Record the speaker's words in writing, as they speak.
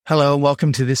Hello, and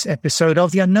welcome to this episode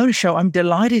of The Unnoticed Show. I'm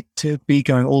delighted to be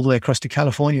going all the way across to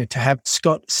California to have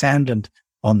Scott Sandland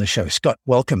on the show. Scott,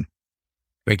 welcome.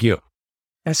 Thank you.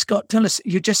 Now, Scott, tell us,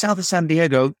 you're just south of San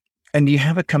Diego and you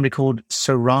have a company called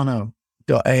Cyrano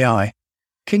AI.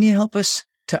 Can you help us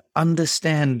to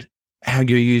understand how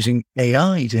you're using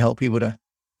AI to help people to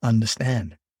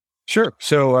understand? Sure.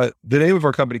 So the name of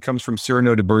our company comes from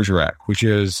Cyrano de Bergerac, which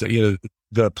is,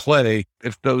 the play.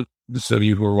 If those of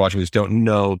you who are watching this don't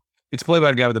know, it's a play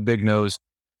about a guy with a big nose.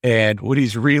 And what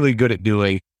he's really good at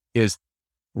doing is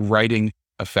writing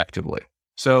effectively.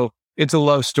 So it's a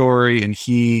love story, and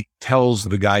he tells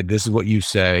the guy, this is what you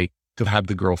say to have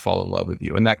the girl fall in love with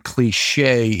you. And that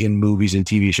cliche in movies and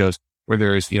TV shows where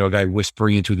there's, a guy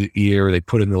whispering into the ear, they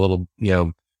put in the little,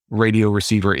 radio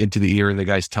receiver into the ear and the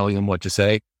guy's telling him what to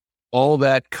say. All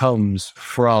that comes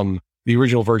from the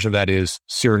original version of that is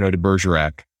Cyrano de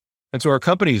Bergerac. And so our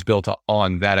company is built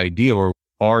on that idea where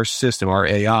our system, our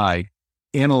AI,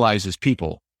 analyzes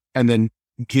people and then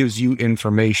gives you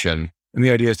information. And the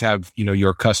idea is to have,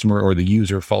 your customer or the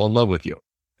user fall in love with you.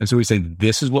 And so we say,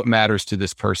 this is what matters to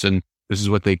this person. This is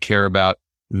what they care about.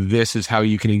 This is how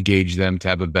you can engage them to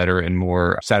have a better and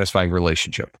more satisfying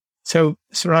relationship. So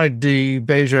Cyrano de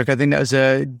Bergerac, I think that was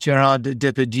Gerard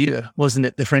Depardieu, wasn't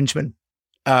it? The Frenchman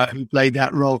who played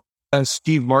that role.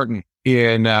 Steve Martin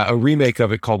in a remake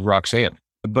of it called Roxanne,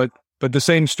 but the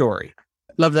same story.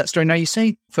 Love that story. Now, you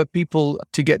say for people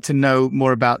to get to know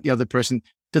more about the other person,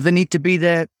 do they need to be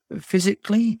there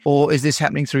physically, or is this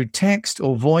happening through text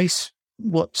or voice?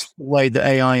 What's the way that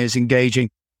AI is engaging?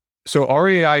 So our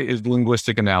AI is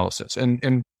linguistic analysis,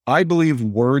 and I believe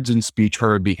words and speech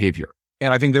are a behavior,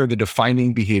 and I think they're the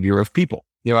defining behavior of people.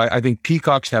 I think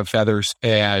peacocks have feathers,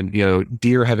 and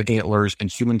deer have antlers,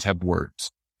 and humans have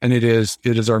words. And it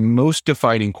is our most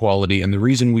defining quality. And the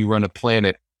reason we run a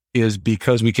planet is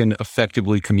because we can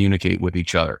effectively communicate with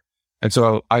each other. And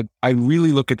so I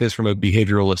really look at this from a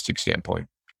behavioralistic standpoint.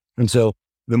 And so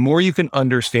the more you can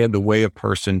understand the way a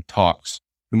person talks,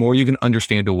 the more you can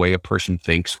understand the way a person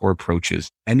thinks or approaches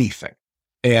anything.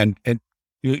 And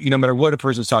no matter what a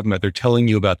person's talking about, they're telling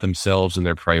you about themselves and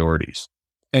their priorities.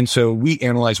 And so we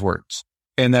analyze words,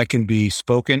 and that can be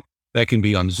spoken. That can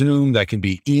be on Zoom, that can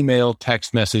be email,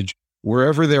 text message,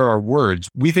 wherever there are words.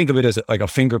 We think of it as like a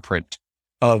fingerprint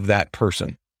of that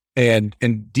person and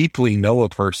deeply know a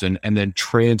person and then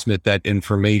transmit that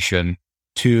information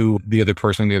to the other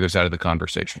person on the other side of the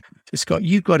conversation. Scott,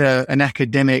 you've got an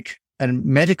academic and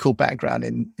medical background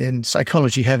in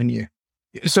psychology, haven't you?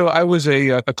 So I was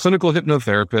a clinical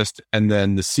hypnotherapist and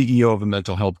then the CEO of a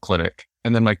mental health clinic.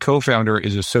 And then my co-founder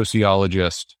is a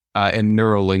sociologist and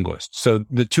neurolinguist. So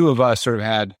the two of us sort of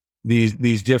had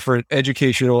these different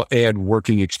educational and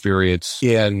working experience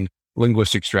in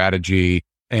linguistic strategy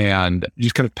and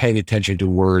just kind of paying attention to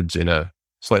words in a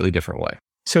slightly different way.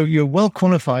 So you're well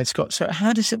qualified, Scott. So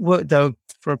how does it work, though,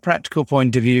 from a practical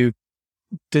point of view?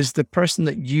 Does the person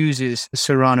that uses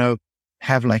Cyrano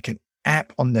have like an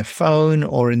app on their phone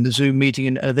or in the Zoom meeting?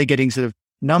 And are they getting sort of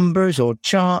numbers or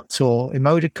charts or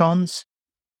emoticons?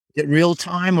 Is it real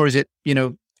time, or is it,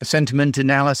 a sentiment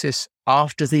analysis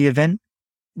after the event?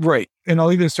 Right. And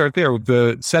I'll even start there with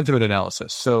the sentiment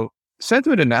analysis. So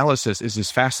sentiment analysis is this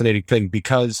fascinating thing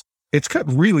because it's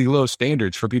got really low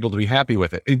standards for people to be happy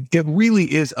with it. It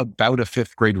really is about a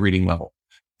fifth grade reading level.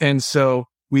 And so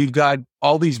we've got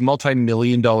all these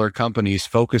multi-million-dollar companies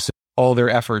focusing all their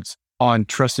efforts on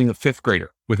trusting a fifth grader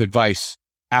with advice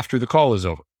after the call is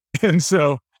over. And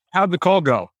so how'd the call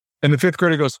go? And the fifth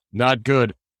grader goes, not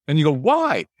good. And you go,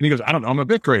 why? And he goes, I don't know, I'm a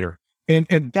fifth grader. And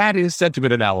that is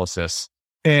sentiment analysis.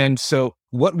 And so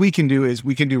what we can do is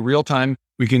we can do real time.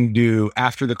 We can do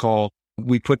after the call.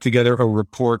 We put together a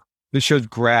report that shows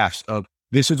graphs of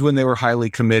this is when they were highly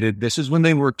committed. This is when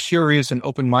they were curious and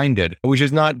open-minded, which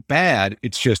is not bad.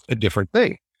 It's just a different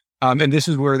thing. And this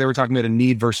is where they were talking about a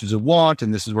need versus a want.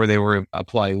 And this is where they were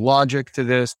applying logic to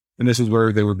this. And this is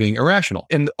where they were being irrational.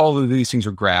 And all of these things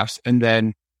are graphs. And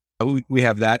then we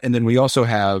have that. And then we also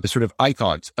have the sort of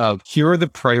icons of here are the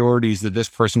priorities that this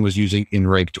person was using in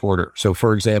ranked order. So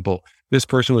for example, this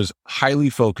person was highly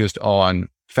focused on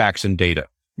facts and data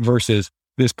versus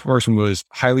this person was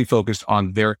highly focused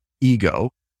on their ego.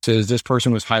 Says this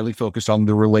person was highly focused on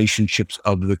the relationships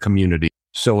of the community,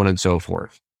 so on and so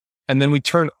forth. And then we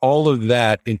turn all of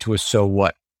that into a so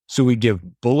what. So we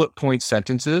give bullet point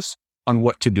sentences on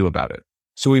what to do about it.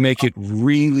 So we make it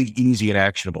really easy and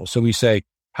actionable. So we say,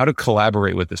 how to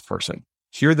collaborate with this person.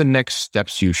 Here are the next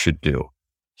steps you should do.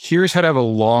 Here's how to have a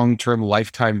long-term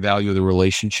lifetime value of the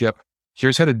relationship.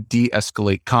 Here's how to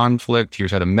de-escalate conflict.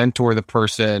 Here's how to mentor the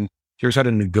person. Here's how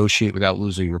to negotiate without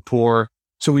losing rapport.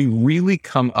 So we really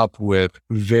come up with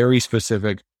very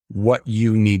specific what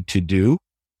you need to do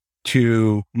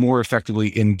to more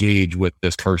effectively engage with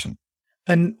this person.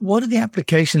 And what are the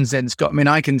applications then, Scott? I mean,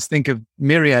 I can think of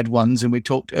myriad ones, and we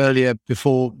talked earlier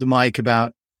before the mic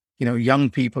about, young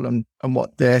people and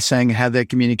what they're saying, how they're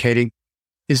communicating.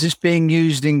 Is this being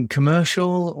used in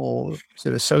commercial or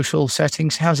sort of social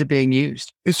settings? How's it being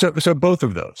used? So both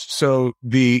of those. So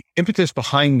the impetus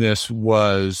behind this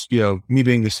was, me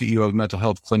being the CEO of a mental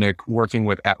health clinic, working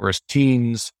with at-risk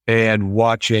teens and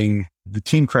watching the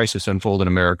teen crisis unfold in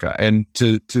America. And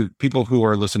to people who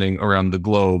are listening around the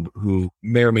globe who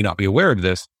may or may not be aware of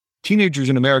this, teenagers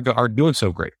in America aren't doing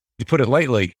so great. To put it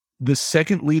lightly, the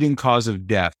second leading cause of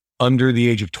death under the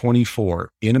age of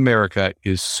 24 in America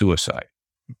is suicide.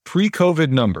 Pre-COVID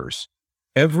numbers,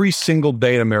 every single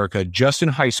day in America, just in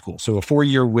high school, so a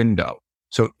 4-year window.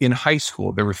 So in high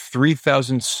school, there were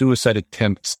 3,000 suicide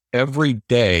attempts every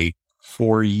day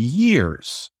for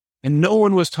years. And no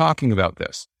one was talking about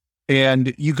this.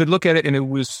 And you could look at it and it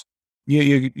was,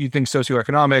 you think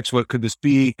socioeconomics, what could this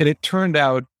be? And it turned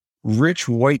out rich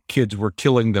white kids were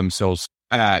killing themselves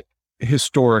at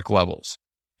historic levels.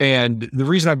 And the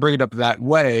reason I bring it up that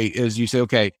way is you say,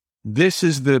 okay, this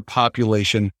is the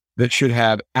population that should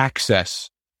have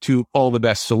access to all the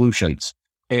best solutions.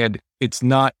 And it's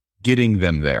not getting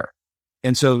them there.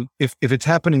 And so if it's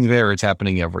happening there, it's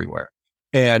happening everywhere.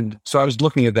 And so I was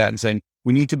looking at that and saying,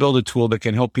 we need to build a tool that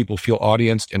can help people feel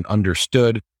audienced and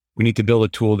understood. We need to build a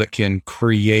tool that can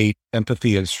create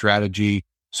empathy and strategy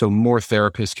so more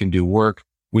therapists can do work.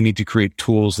 We need to create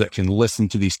tools that can listen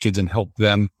to these kids and help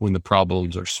them when the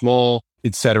problems are small,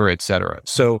 et cetera, et cetera.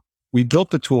 So we built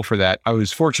the tool for that. I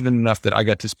was fortunate enough that I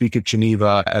got to speak at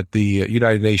Geneva at the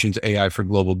United Nations AI for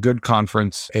Global Good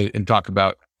conference and talk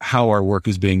about how our work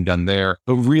is being done there.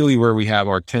 But really where we have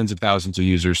our tens of thousands of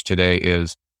users today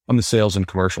is on the sales and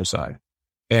commercial side.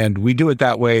 And we do it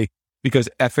that way because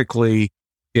ethically,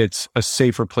 it's a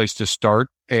safer place to start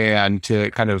and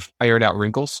to kind of iron out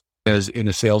wrinkles. As in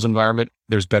a sales environment,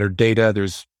 there's better data,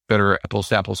 there's better apples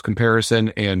to apples comparison.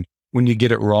 And when you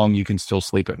get it wrong, you can still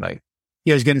sleep at night.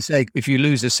 Yeah, I was going to say, if you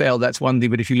lose a sale, that's one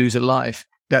thing, but if you lose a life,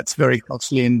 that's very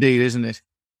costly indeed, isn't it?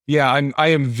 Yeah, I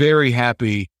am very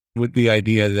happy with the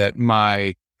idea that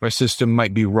my system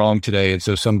might be wrong today. And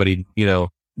so somebody,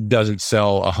 doesn't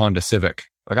sell a Honda Civic.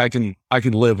 Like I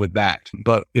can live with that.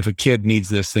 But if a kid needs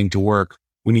this thing to work,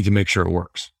 we need to make sure it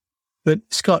works. But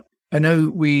Scott, I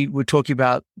know we were talking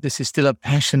about this is still a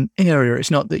passion area. It's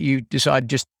not that you decide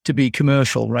just to be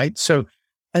commercial, right? So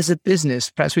as a business,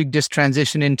 perhaps we just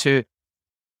transition into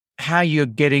how you're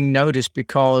getting noticed,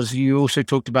 because you also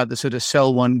talked about the sort of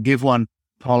sell one, give one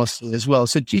policy as well.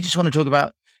 So do you just want to talk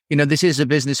about, this is a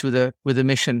business with a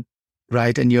mission,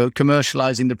 right? And you're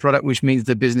commercializing the product, which means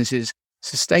the business is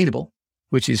sustainable,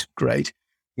 which is great.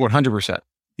 100%.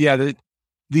 Yeah.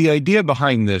 The idea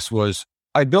behind this was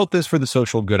I built this for the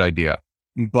social good idea,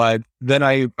 but then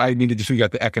I needed to figure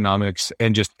out the economics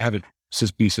and just have it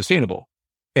be sustainable.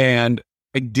 And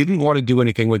I didn't want to do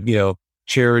anything with,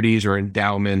 charities or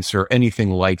endowments or anything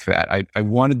like that. I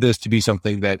wanted this to be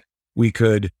something that we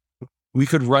could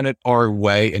run it our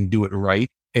way and do it right.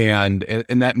 And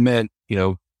that meant,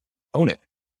 own it.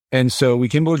 And so we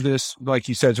came up with this, like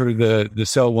you said, sort of the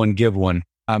sell one, give one.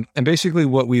 And basically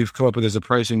what we've come up with is a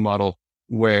pricing model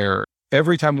where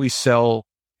every time we sell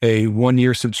a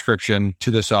 1-year subscription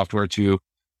to the software to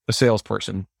a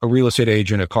salesperson, a real estate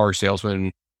agent, a car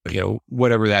salesman,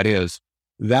 whatever that is,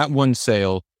 that one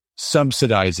sale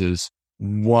subsidizes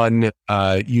one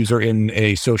user in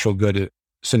a social good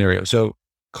scenario. So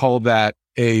call that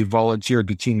a volunteer at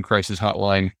the teen crisis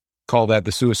hotline, call that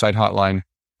the suicide hotline,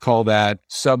 call that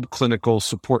subclinical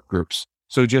support groups.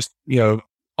 So just,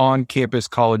 on-campus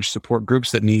college support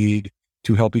groups that need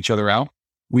to help each other out.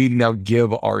 We now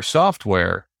give our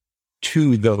software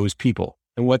to those people.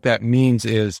 And what that means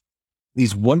is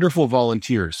these wonderful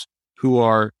volunteers who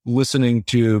are listening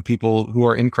to people who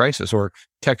are in crisis or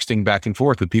texting back and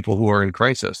forth with people who are in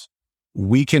crisis.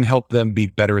 We can help them be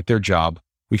better at their job.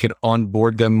 We can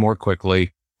onboard them more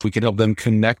quickly. We can help them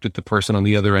connect with the person on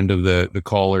the other end of the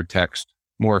call or text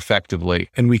more effectively.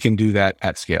 And we can do that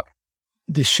at scale.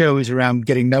 This show is around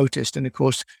getting noticed. And of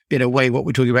course, in a way, what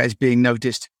we're talking about is being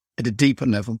noticed at a deeper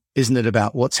level. Isn't it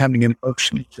about what's happening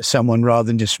emotionally to someone rather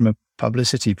than just from a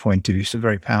publicity point of view? So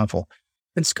very powerful.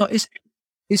 And Scott, is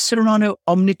Cyrano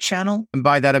omnichannel? And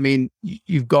by that, I mean,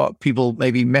 you've got people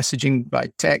maybe messaging by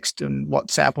text and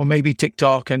WhatsApp or maybe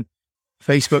TikTok and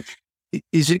Facebook.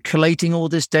 Is it collating all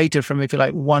this data from, if you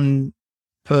like, one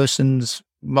person's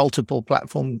multiple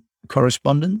platform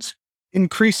correspondence?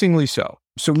 Increasingly so.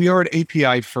 So we are an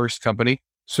API first company.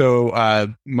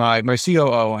 So my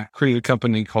COO created a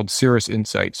company called Cirrus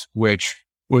Insights, which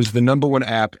was the number one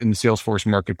app in the Salesforce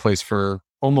marketplace for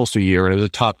almost a year. And it was a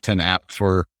top 10 app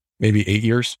for maybe 8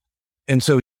 years. And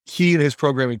so he and his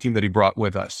programming team that he brought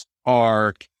with us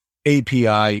are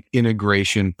API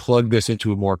integration, plug this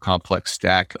into a more complex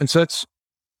stack. And so that's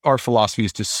our philosophy,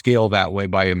 is to scale that way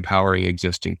by empowering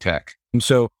existing tech. And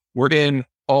so we're in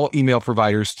all email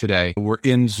providers today. We're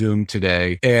in Zoom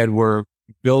today, and we're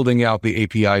building out the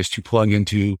APIs to plug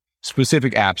into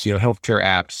specific apps, healthcare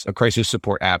apps, crisis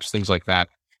support apps, things like that.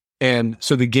 And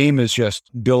so the game is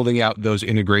just building out those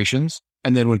integrations.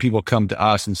 And then when people come to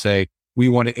us and say, we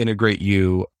want to integrate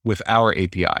you with our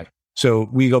API. So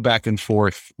we go back and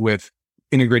forth with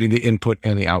integrating the input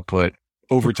and the output.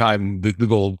 Over time, the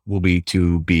goal will be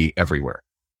to be everywhere.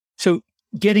 So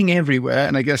getting everywhere,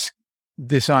 and I guess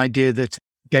this idea that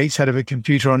Gates had a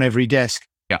computer on every desk.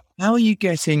 Yeah. How are you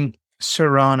getting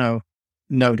Cyrano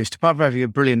noticed? Apart from having a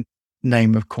brilliant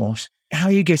name, of course, how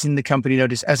are you getting the company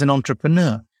noticed as an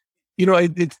entrepreneur?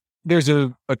 There's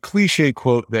a cliche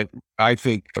quote that I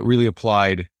think really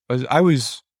applied. I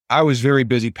was very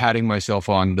busy patting myself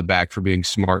on the back for being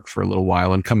smart for a little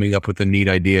while and coming up with a neat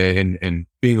idea and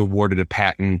being awarded a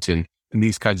patent and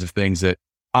these kinds of things that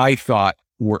I thought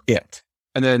were it.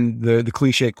 And then the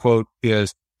cliche quote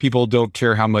is, people don't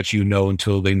care how much you know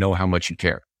until they know how much you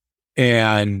care.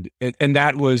 And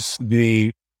that was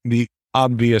the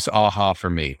obvious aha for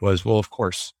me was, well, of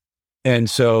course. And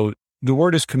so the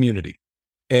word is community.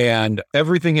 And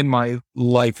everything in my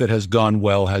life that has gone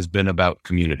well has been about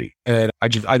community. And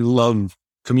I love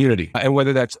community. And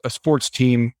whether that's a sports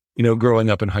team,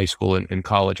 growing up in high school and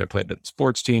college, I played at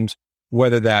sports teams,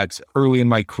 whether that's early in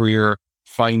my career,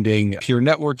 finding peer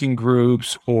networking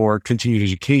groups or continued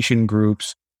education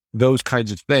groups, those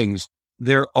kinds of things.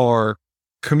 There are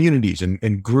communities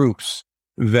and groups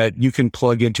that you can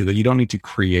plug into that you don't need to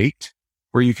create,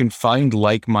 where you can find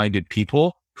like-minded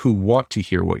people who want to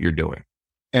hear what you're doing.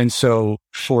 And so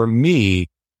for me,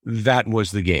 that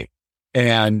was the game.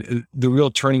 And the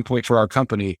real turning point for our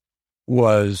company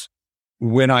was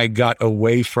when I got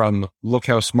away from look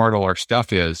how smart all our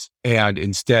stuff is and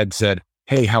instead said,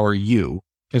 hey, how are you?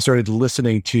 And started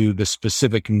listening to the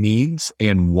specific needs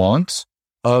and wants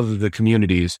of the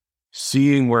communities,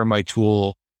 seeing where my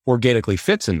tool organically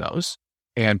fits in those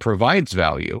and provides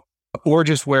value, or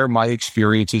just where my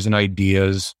experiences and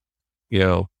ideas,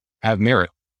 have merit.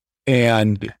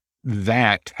 And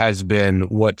that has been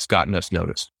what's gotten us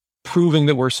noticed. Proving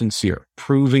that we're sincere,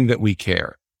 proving that we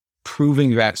care,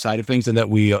 proving that side of things and that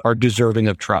we are deserving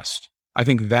of trust. I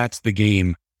think that's the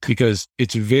game, because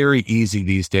it's very easy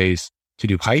these days to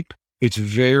do hype. It's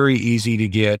very easy to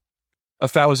get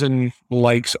 1,000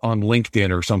 likes on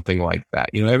LinkedIn or something like that.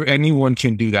 Anyone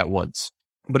can do that once,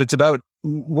 but it's about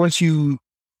once you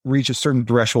reach a certain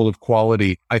threshold of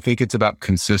quality, I think it's about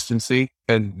consistency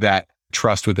and that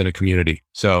trust within a community.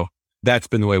 So that's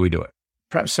been the way we do it.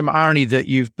 Perhaps some irony that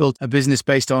you've built a business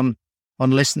based on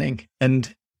listening.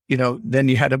 And, then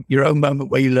you had your own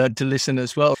moment where you learned to listen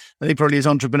as well. I think probably as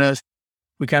entrepreneurs,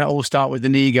 we kind of all start with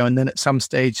an ego and then at some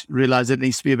stage realize it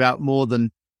needs to be about more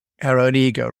than our own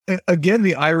ego. Again,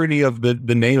 the irony of the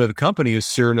name of the company is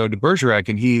Cyrano de Bergerac,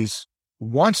 and he's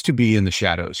wants to be in the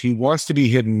shadows. He wants to be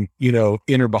hidden,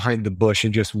 in or behind the bush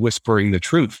and just whispering the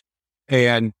truth.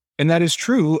 And that is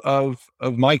true of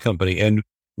my company. And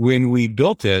when we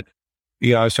built it,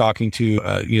 I was talking to,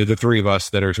 the three of us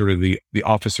that are sort of the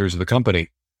officers of the company.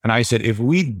 And I said, if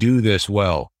we do this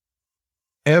well,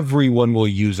 everyone will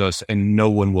use us and no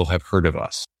one will have heard of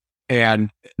us.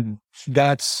 And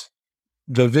that's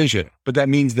the vision. But that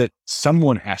means that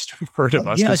someone has to have heard of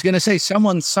us. Yeah, I was going to say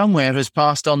someone somewhere has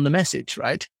passed on the message,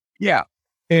 right? Yeah.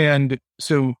 And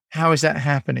so how is that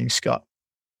happening, Scott?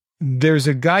 There's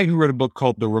a guy who wrote a book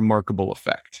called The Remarkable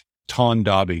Effect, Tom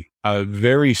Dobby, a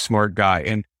very smart guy.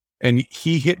 And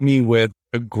he hit me with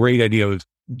a great idea of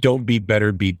don't be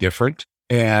better, be different.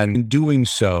 And in doing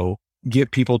so,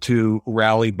 get people to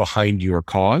rally behind your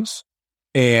cause.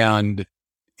 And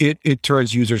it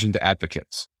turns users into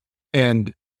advocates.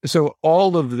 And so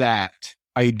all of that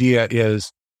idea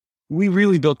is we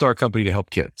really built our company to help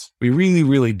kids. We really,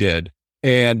 really did.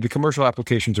 And the commercial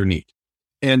applications are neat.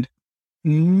 And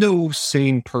no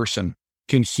sane person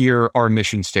can hear our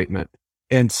mission statement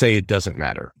and say it doesn't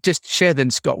matter. Just share then,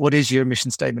 Scott, what is your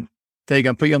mission statement? There you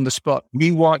go, put you on the spot.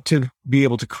 We want to be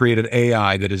able to create an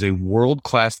AI that is a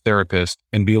world-class therapist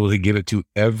and be able to give it to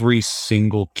every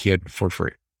single kid for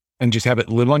free and just have it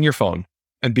live on your phone.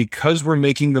 And because we're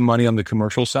making the money on the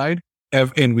commercial side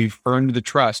and we've earned the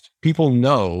trust, people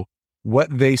know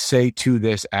what they say to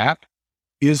this app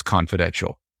is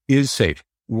confidential, is safe.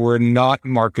 We're not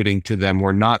marketing to them.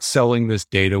 We're not selling this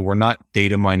data. We're not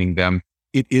data mining them.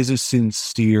 It is a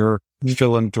sincere,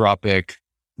 philanthropic,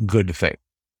 good thing.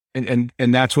 And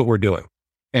that's what we're doing.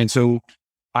 And so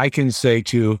I can say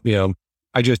to,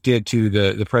 I just did to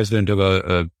the president of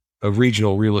a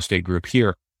regional real estate group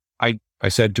here. I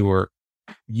said to her,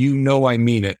 I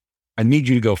mean it. I need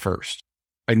you to go first.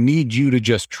 I need you to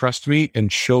just trust me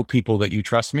and show people that you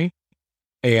trust me.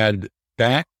 And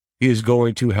that is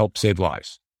going to help save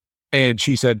lives. And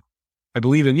she said, I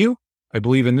believe in you. I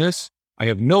believe in this. I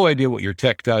have no idea what your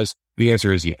tech does. The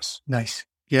answer is yes. Nice.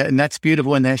 Yeah. And that's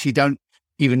beautiful. And they actually don't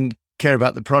even care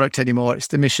about the product anymore. It's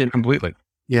the mission. Completely.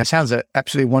 Yeah. It sounds an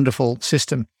absolutely wonderful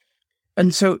system.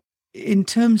 And so in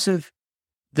terms of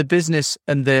the business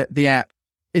and the app,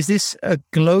 is this a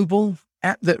global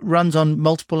app that runs on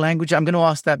multiple languages? I'm going to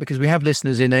ask that because we have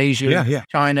listeners in Asia,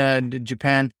 China, and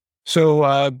Japan.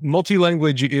 So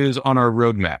multi-language is on our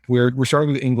roadmap. We're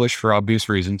starting with English for obvious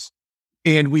reasons.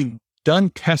 And we've done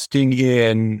testing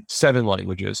in 7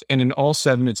 languages. And in all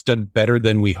 7, it's done better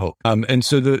than we hoped. And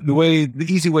so the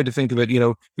easy way to think of it,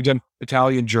 we've done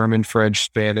Italian, German, French,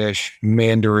 Spanish,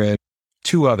 Mandarin,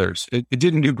 2 others. It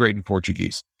didn't do great in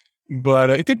Portuguese, but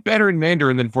it did better in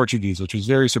Mandarin than Portuguese, which was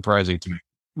very surprising to me.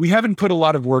 We haven't put a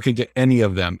lot of work into any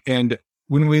of them. And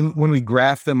when we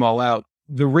graph them all out,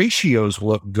 the ratios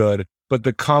look good, but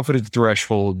the confidence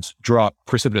thresholds drop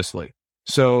precipitously.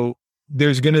 So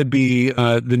there's going to be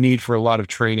the need for a lot of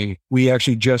training. We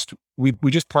actually just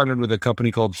partnered with a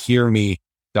company called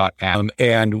HearMe.app.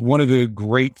 And one of the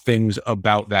great things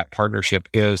about that partnership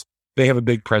is they have a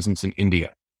big presence in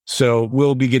India. So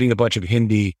we'll be getting a bunch of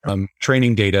Hindi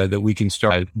training data that we can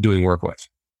start doing work with.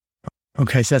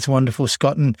 Okay, so that's wonderful,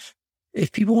 Scott. And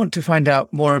if people want to find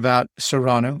out more about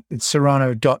Cyrano, it's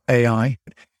Cyrano.ai.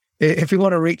 If we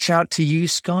want to reach out to you,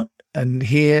 Scott, and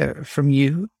hear from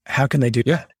you, how can they do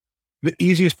that? The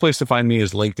easiest place to find me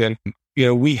is LinkedIn.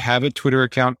 We have a Twitter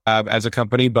account as a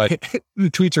company, but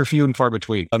the tweets are few and far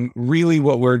between. Really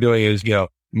what we're doing is,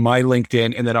 my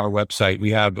LinkedIn and then our website.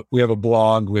 We have a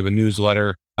blog, we have a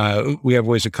newsletter. We have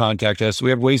ways to contact us. We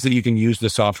have ways that you can use the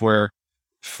software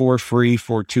for free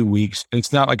for 2 weeks. And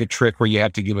it's not like a trick where you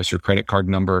have to give us your credit card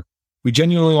number. We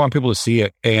genuinely want people to see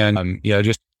it and,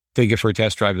 just take it for a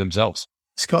test drive themselves.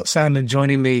 Scott Sandlin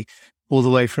joining me all the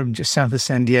way from just south of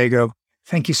San Diego.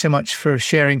 Thank you so much for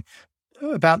sharing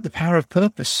about the power of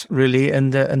purpose, really,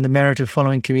 and the merit of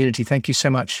following community. Thank you so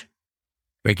much.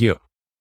 Thank you.